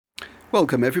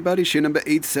Welcome everybody, Shir number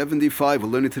 875. We're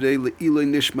learning today Le'iloi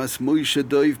Nishmas Moshe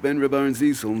Dov ben Rabbi Aaron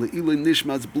Zisel, Le'iloi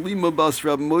Nishmas Blima Bas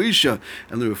Rab Moshe,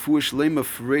 and Le'refuah Shlema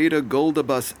Freda Golda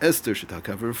Bas Esther,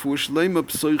 Shetakav Refuah Shlema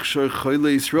Psoich Shor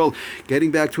Choyle Yisrael.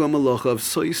 Getting back to a malacha of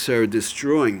Sosair,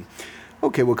 destroying.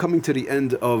 Okay, we're coming to the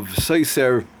end of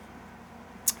Sosair,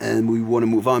 and we want to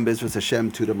move on, Bezras Hashem,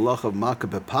 to the Malach of Makah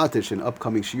Bepatish in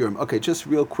upcoming Shiurim. Okay, just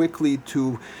real quickly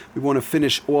we want to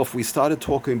finish off. We started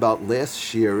talking about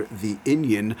last year the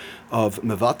inyan of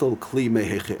Mevatel Kli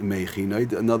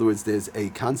Mehichinoi. In other words, there's a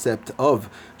concept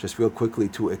of, just real quickly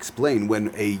to explain,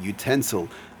 when a utensil,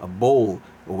 a bowl,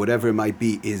 or whatever it might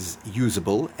be, is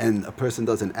usable, and a person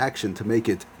does an action to make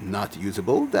it not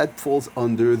usable, that falls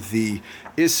under the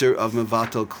Isser of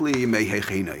Mevatel Kli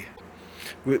Mehichinoi,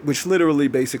 which literally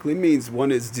basically means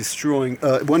one is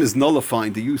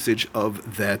nullifying the usage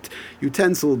of that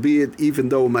utensil, be it even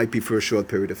though it might be for a short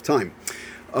period of time.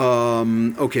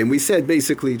 Okay, and we said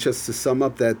basically, just to sum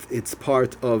up, that it's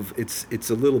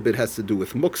a little bit has to do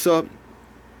with muksa,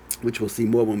 which we'll see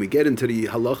more when we get into the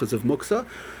halachas of muksa.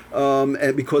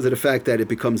 And because of the fact that it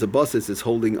becomes a basis, is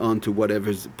holding on to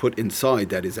whatever's put inside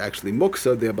that is actually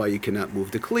muksa, thereby you cannot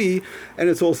move the kli. And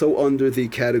it's also under the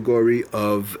category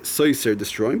of soiser,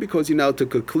 destroying, because you now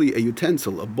took a kli, a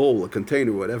utensil, a bowl, a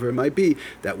container, whatever it might be,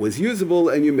 that was usable,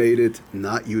 and you made it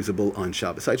not usable on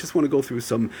Shabbos. I just want to go through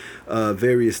some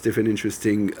various different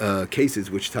interesting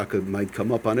cases which taka might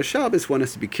come up on a Shabbos. One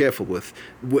has to be careful with,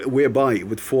 whereby it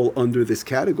would fall under this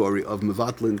category of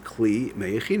mevatlin kli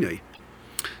meyechinei.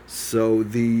 So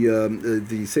the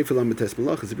Sefer Lametes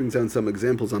Malachas, it brings down some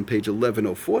examples on page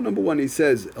 1104. Number one, he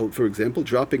says, for example,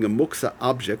 dropping a muksa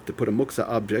object, to put a muksa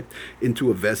object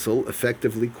into a vessel,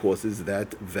 effectively causes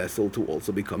that vessel to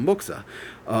also become muksa,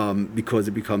 because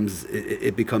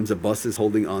it becomes a basis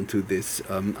holding on to this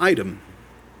item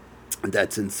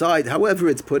that's inside. However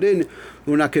it's put in,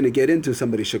 we're not going to get into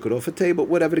somebody shook it off a table,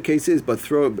 whatever the case is, but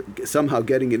somehow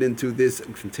getting it into this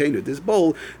container, this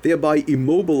bowl, thereby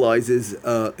immobilizes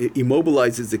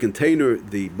the container,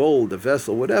 the bowl, the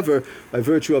vessel, whatever, by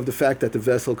virtue of the fact that the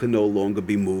vessel can no longer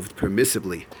be moved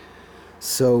permissibly.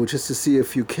 So just to see a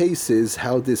few cases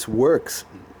how this works,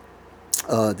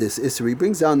 this Isri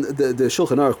brings down, the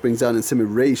Shulchan Aruch brings down in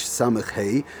Siman Reish Samach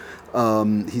Hey.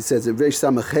 He says in Reish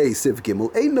Samach Hey Siv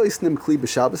Gimel, Ein noisnim kli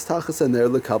b'Shabbos tachas aner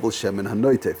lekabel shemen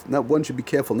hanoitev. Now one should be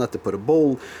careful not to put a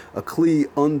bowl, a kli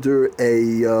under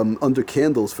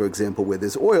candles, for example, where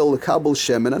there's oil, lekabel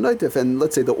shemen hanoitev, and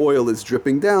let's say the oil is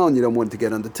dripping down. You don't want it to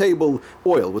get on the table.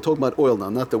 Oil. We're talking about oil now,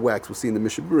 not the wax. We'll see in the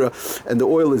Mishnah Berurah, and the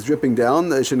oil is dripping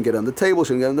down. It shouldn't get on the table.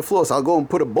 Shouldn't get on the floor. So I'll go and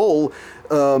put a bowl,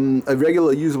 a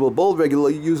regular usable bowl,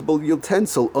 regular usable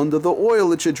utensil under the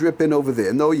oil. It should drip in over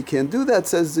there. No, you can't do that,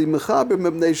 says the because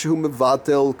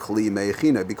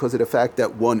of the fact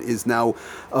that one is now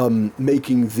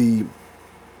making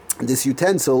this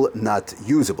utensil not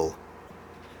usable.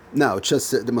 Now,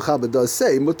 just the Mechaber does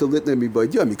say, you can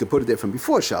put it there from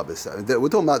before Shabbos. We're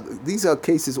talking about, these are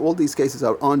cases, all these cases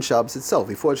are on Shabbos itself.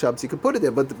 Before Shabbos, you can put it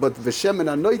there, but V'shemen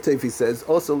anoitev, he says,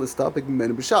 also l'stapik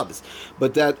mimenu b'Shabbos.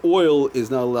 But that oil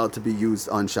is not allowed to be used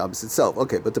on Shabbos itself.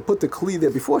 Okay, but to put the kli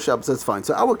there before Shabbos, that's fine.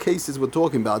 So our cases we're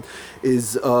talking about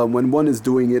is when one is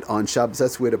doing it on Shabbos,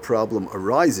 that's where the problem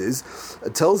arises.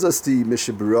 It tells us the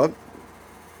Mishnah Berurah,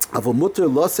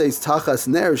 let's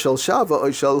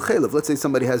say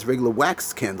somebody has regular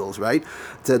wax candles, right?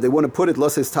 So they want to put it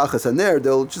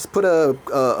they'll just put a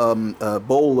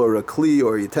bowl or a kli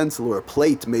or a utensil or a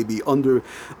plate maybe over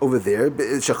there,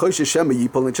 and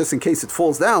just in case it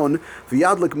falls down,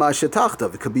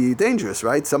 it could be dangerous,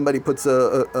 right? Somebody puts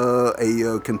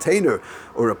a container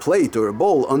or a plate or a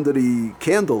bowl under the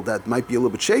candle that might be a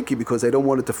little bit shaky because they don't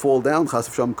want it to fall down. Chas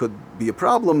v'shalom could be a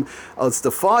problem. It's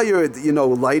the fire,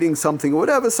 lighting something or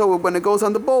whatever, so when it goes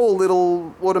on the bowl,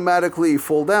 it'll automatically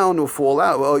fall down or fall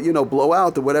out, or blow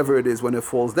out or whatever it is when it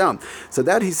falls down. So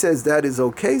that, he says, that is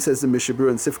okay, says the Mishnah Berurah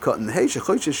in Sifkat and Hey, right?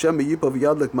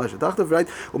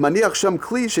 Umaniach sham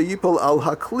kli sheyipol al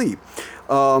hakli.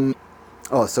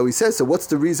 So he says, so what's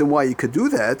the reason why you could do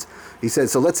that? He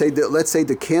says, so let's say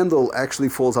the candle actually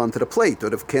falls onto the plate, or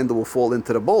the candle will fall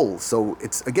into the bowl. So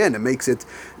it makes it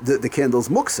the candle's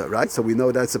muksa, right? So we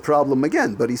know that's a problem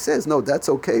again. But he says, no, that's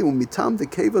okay. Umitam the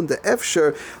kavan the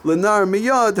efsher lenar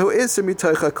miyad ho iser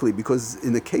mitaycha kli. Because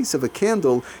in the case of a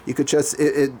candle, you could just,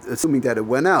 assuming that it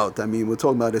went out. I mean, we're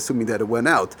talking about assuming that it went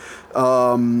out.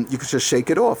 You could just shake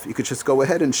it off. You could just go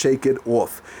ahead and shake it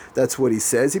off. That's what he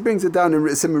says. He brings it down in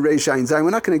Siman Reish Ayin Zayin.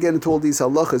 we're not going to get into all these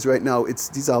halachas right now.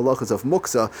 These are halachas of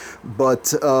muksa,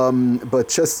 but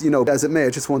just, as it may, I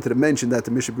just wanted to mention that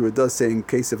the Mishnah Berurah does say in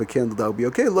case of a candle that would be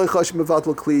okay.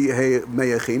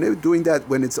 Doing that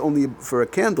when it's only for a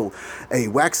candle, a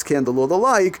wax candle or the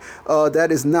like,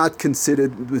 that is not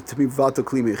considered to be mevatel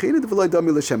kli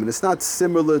meyechina. It's not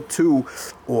similar to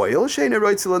oil.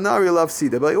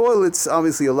 By oil, it's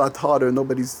obviously a lot harder.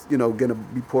 Nobody's going to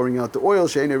be pouring out the oil.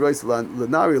 Especially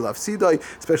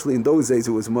in those days,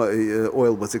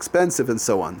 oil was expensive and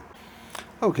so on.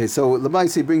 Okay, so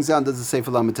Lamaisi brings down, does it say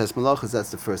for Lamates Malachas? That's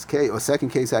the first case, or second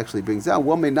case actually brings down,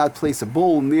 one may not place a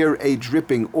bowl near a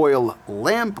dripping oil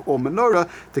lamp or menorah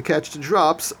to catch the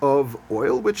drops of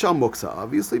oil, which are muksa,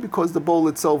 obviously, because the bowl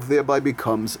itself thereby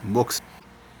becomes muksa.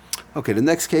 Okay, the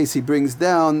next case he brings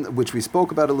down, which we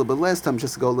spoke about a little bit last time,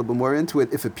 just to go a little bit more into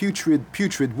it, if a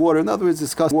putrid water, in other words,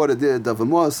 discussed water,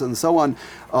 davamos and so on,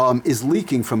 is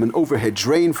leaking from an overhead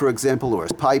drain, for example, or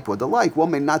a pipe or the like,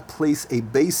 one may not place a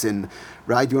basin,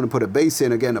 right? You want to put a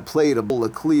basin, again, a plate, a bowl, a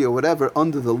kli, or whatever,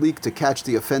 under the leak to catch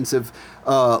the offensive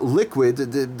liquid,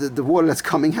 the water that's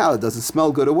coming out. It doesn't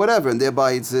smell good or whatever, and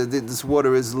thereby this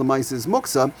water is lemaisis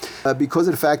muksa, because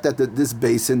of the fact that this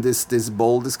basin, this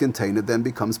bowl, this container then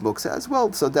becomes muksa as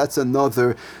well. So that's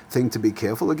another thing to be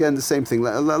careful. Again, the same thing,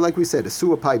 like we said, a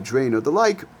sewer pipe drain or the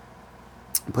like,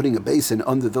 putting a basin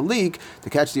under the leak to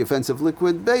catch the offensive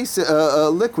liquid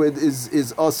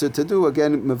is also to do,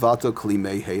 again, mevatel kli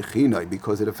meyechinai,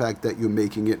 because of the fact that you're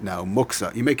making it now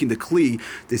muksa. You're making the kli,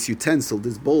 this utensil,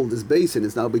 this bowl, this basin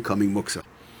is now becoming muksa.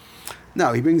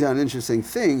 Now, he brings out an interesting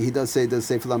thing. He does say for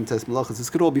Lamates Malachas. This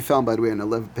could all be found, by the way, on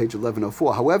page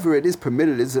 1104. However, it is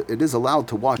permitted, it is allowed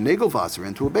to wash nagelwasser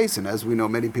into a basin. As we know,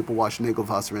 many people wash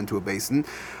nagelwasser into a basin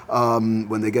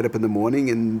when they get up in the morning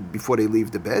and before they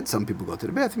leave the bed. Some people go to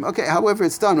the bathroom. Okay, however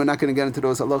it's done, we're not going to get into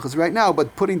those halachas right now,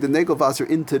 but putting the nagelwasser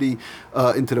into the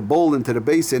bowl, into the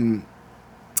basin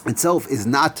itself is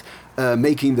not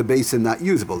making the basin not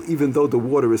usable, even though the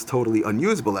water is totally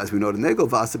unusable, as we know the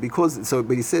nagelwasser.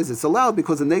 But he says it's allowed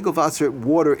because the nagelwasser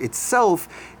water itself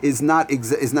is not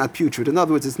putrid. In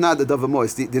other words, it's not the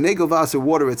davamois. The nagelwasser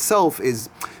water itself is,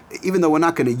 even though we're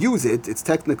not going to use it, it's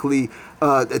technically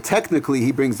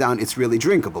he brings down, it's really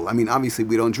drinkable. I mean, obviously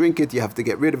we don't drink it. You have to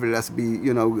get rid of it. It has to be,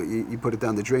 you put it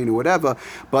down the drain or whatever.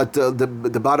 But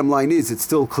the bottom line is, it's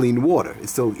still clean water.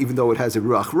 It's still, even though it has a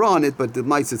ruach ra on it, but the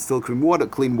mice, it's still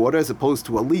clean water, as opposed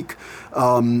to a leak,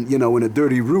 in a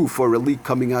dirty roof, or a leak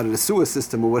coming out of the sewer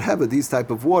system or whatever. These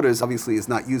type of waters obviously is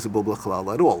not usable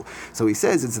b'chalal at all. So he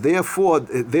says it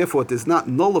does not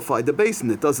nullify the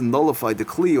basin. It doesn't nullify the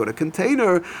kli or the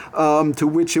container to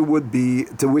which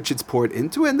it's poured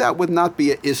into, and that would not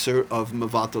be an isser of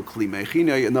mevatel kli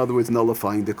meyechina. In other words,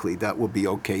 nullifying the kli. That would be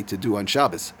okay to do on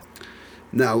Shabbos.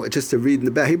 Now, just to read in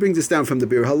the back, he brings this down from the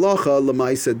Bir Halacha.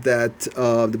 Lamaisa that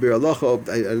the Bir Halacha,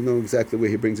 I don't know exactly where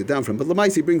he brings it down from, but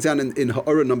Lamaisa he brings down in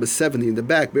Ha'ara number 70 in the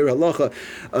back. Bir Halacha,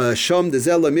 Sham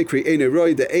dezela mikri ein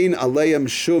eroi de ein aleim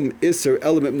shum iser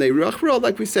element nei rachra.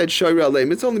 Like we said, shayra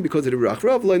aleim. It's only because of the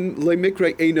rachra. Le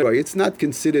mikri ein eroi. It's not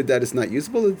considered that it's not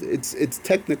usable. It's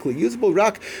technically usable,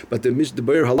 rak. But the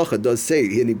Bir Halacha does say,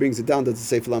 and he brings it down, does it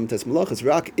say Falam Tes Malachas,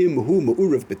 rak imhu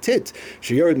ma'urav betit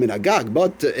sheyared min agag.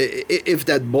 But if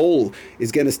that bowl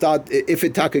is going to start, if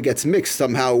it taka gets mixed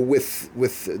somehow with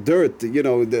dirt,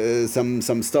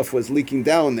 some stuff was leaking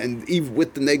down, and even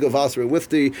with the negovasra, with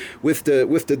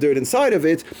the dirt inside of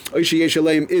it,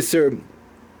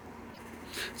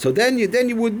 so then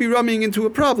you would be running into a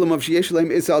problem of sheyesh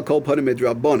leim isal kol panim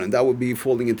midrabanan. That would be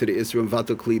falling into the isra and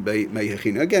vato kli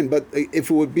meyechina again. But if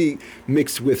it would be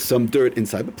mixed with some dirt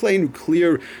inside, but plain,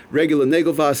 clear, regular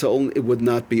negovasa, it would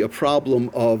not be a problem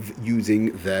of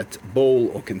using that bowl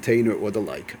or container or the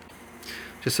like.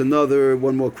 Just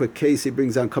one more quick case he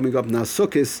brings down coming up now.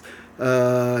 Sukkis.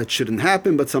 It shouldn't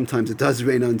happen, but sometimes it does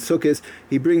rain on Sukkot.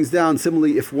 He brings down,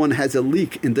 similarly, if one has a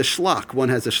leak in the shlach, one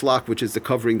has a shlach, which is the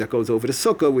covering that goes over the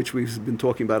sukkah, which we've been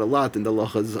talking about a lot in the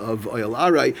lachas of Oyal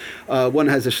Arai. One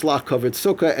has a shlach covered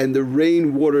sukkah, and the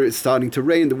rain water is starting to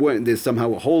rain. There's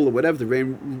somehow a hole or whatever. The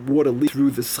rain water leaks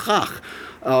through the schach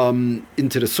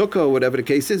into the sukkah, or whatever the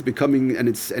case is, and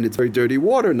it's very dirty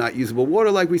water, not usable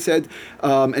water, like we said,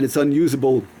 and it's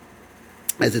unusable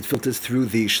as it filters through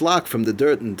the shlach from the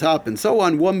dirt and top and so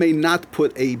on. One may not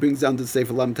put brings down to the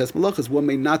Sefer Lam Tes Malachas, one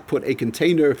may not put a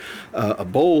container, a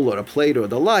bowl or a plate or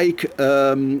the like,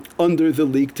 under the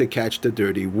leak to catch the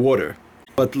dirty water.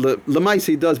 But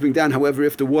Lamaisi does bring down, however,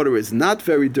 if the water is not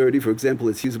very dirty, for example,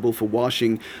 it's usable for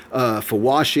washing,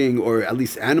 or at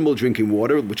least animal drinking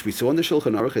water, which we saw in the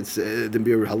Shulchan Aruch. It's the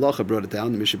Bir Halacha brought it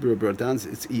down, the Mishnah Berurah brought it down.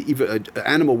 It's even an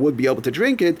animal would be able to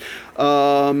drink it,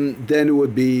 then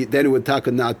it would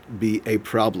taka not be a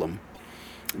problem.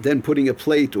 Then putting a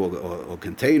plate or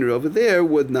container over there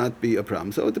would not be a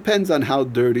problem. So it depends on how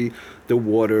dirty the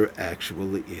water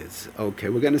actually is. Okay,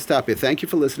 we're going to stop here. Thank you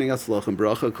for listening. Atzlach and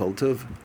bracha, kol tov.